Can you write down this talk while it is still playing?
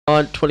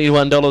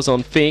$21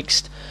 on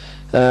fixed.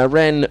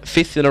 Ran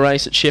 5th in a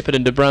race at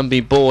Shepparton to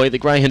Brumby Boy. The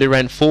greyhound who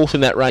ran 4th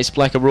in that race,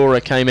 Black Aurora,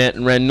 came out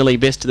and ran nearly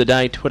best of the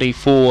day,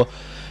 24,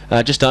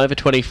 just over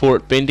 24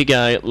 at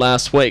Bendigo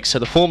last week. So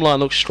the form line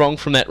looks strong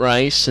from that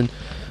race and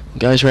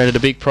goes around at a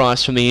big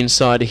price from the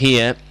inside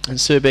here. And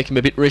Sir Beckham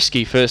a bit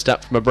risky first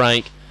up from a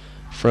break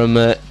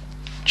from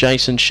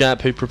Jason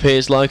Sharp, who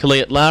prepares locally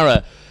at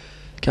Lara.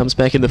 Comes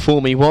back in the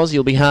form he was,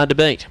 he'll be hard to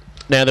beat.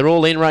 Now they're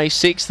all in race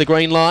 6, the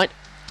green light.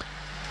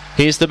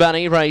 Here's the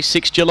bunny, race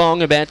 6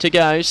 Geelong, about to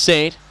go,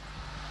 set.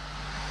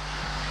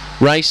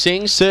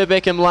 Racing, Sir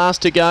Beckham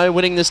last to go,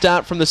 winning the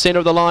start from the centre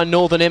of the line.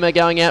 Northern Emma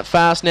going out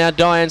fast now.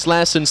 Diane's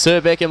Lass and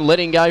Sir Beckham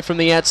letting go from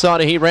the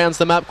outside. He rounds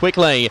them up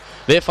quickly.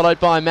 They're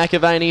followed by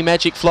McAvaney,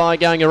 Magic Fly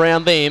going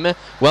around them.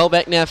 Well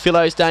back now,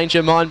 Philo's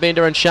Danger,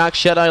 Mindbender and Shark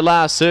Shadow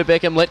last. Sir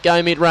Beckham let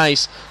go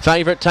mid-race.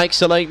 Favourite takes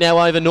the lead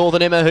now over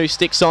Northern Emma, who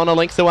sticks on a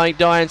length away.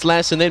 Diane's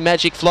Lass and then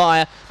Magic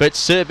Flyer. But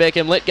Sir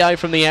Beckham let go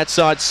from the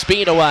outside,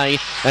 speared away,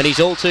 and he's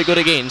all too good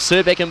again.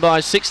 Sir Beckham by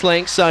 6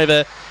 lengths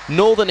over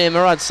Northern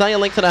Emma. I'd say a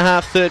length and a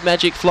half third.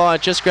 Magic Flyer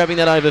just grabbing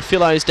that over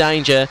Philo's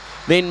Danger.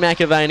 Then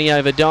McAvaney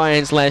over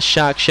Diane's Lass,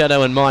 Shark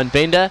Shadow and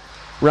Mindbender.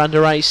 Run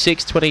to race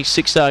 6,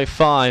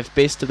 26.05.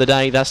 Best of the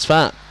day thus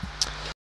far.